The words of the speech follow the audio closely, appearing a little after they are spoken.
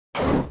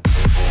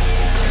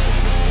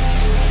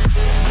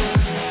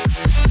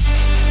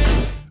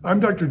I'm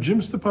Dr.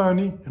 Jim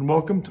Stoppani, and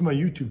welcome to my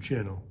YouTube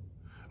channel.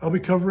 I'll be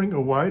covering a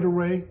wide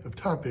array of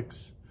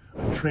topics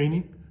on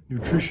training,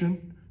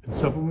 nutrition, and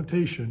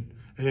supplementation,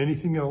 and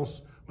anything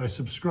else my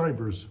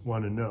subscribers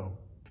want to know.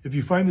 If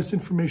you find this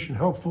information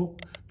helpful,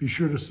 be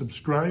sure to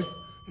subscribe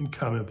and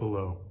comment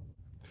below.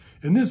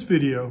 In this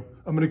video,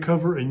 I'm going to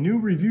cover a new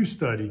review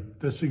study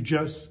that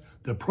suggests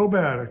that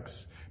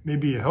probiotics may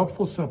be a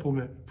helpful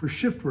supplement for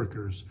shift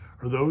workers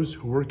or those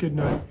who work at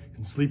night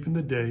and sleep in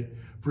the day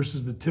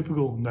versus the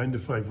typical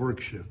 9-to-5 work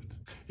shift.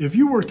 If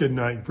you work at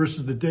night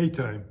versus the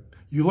daytime,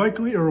 you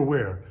likely are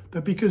aware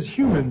that because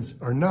humans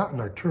are not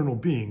nocturnal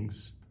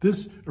beings,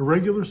 this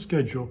irregular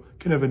schedule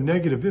can have a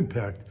negative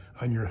impact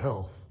on your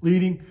health,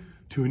 leading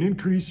to an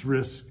increased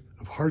risk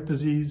of heart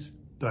disease,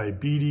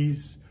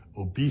 diabetes,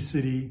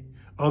 obesity,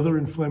 other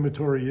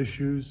inflammatory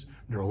issues,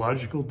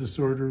 neurological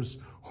disorders,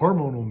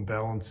 hormonal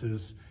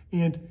imbalances,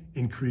 and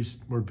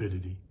increased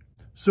morbidity.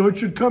 So it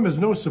should come as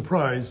no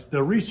surprise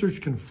that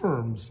research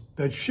confirms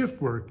that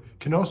shift work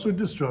can also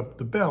disrupt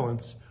the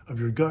balance of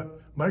your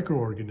gut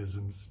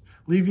microorganisms,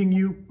 leaving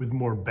you with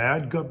more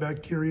bad gut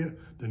bacteria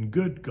than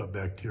good gut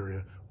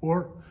bacteria,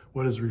 or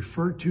what is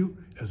referred to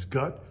as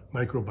gut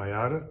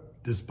microbiota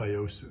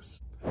dysbiosis.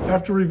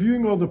 After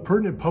reviewing all the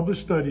pertinent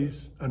published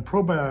studies on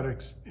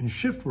probiotics in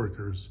shift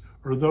workers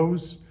or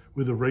those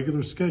with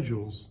irregular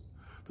schedules,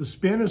 the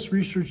Spanish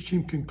research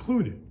team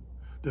concluded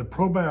that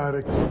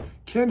probiotics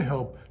can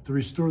help to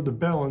restore the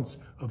balance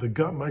of the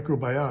gut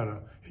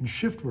microbiota in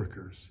shift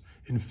workers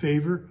in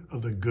favor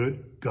of the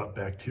good gut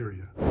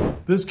bacteria.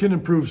 This can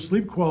improve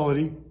sleep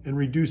quality and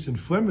reduce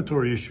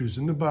inflammatory issues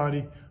in the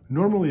body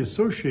normally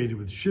associated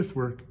with shift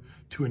work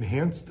to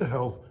enhance the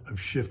health of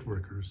shift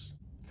workers.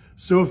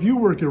 So if you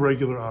work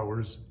irregular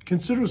hours,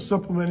 consider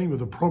supplementing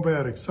with a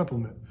probiotic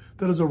supplement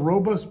that has a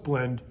robust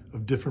blend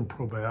of different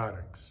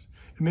probiotics.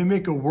 It may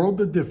make a world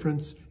of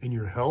difference in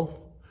your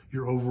health,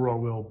 your overall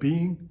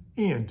well-being,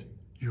 and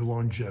your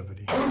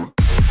longevity.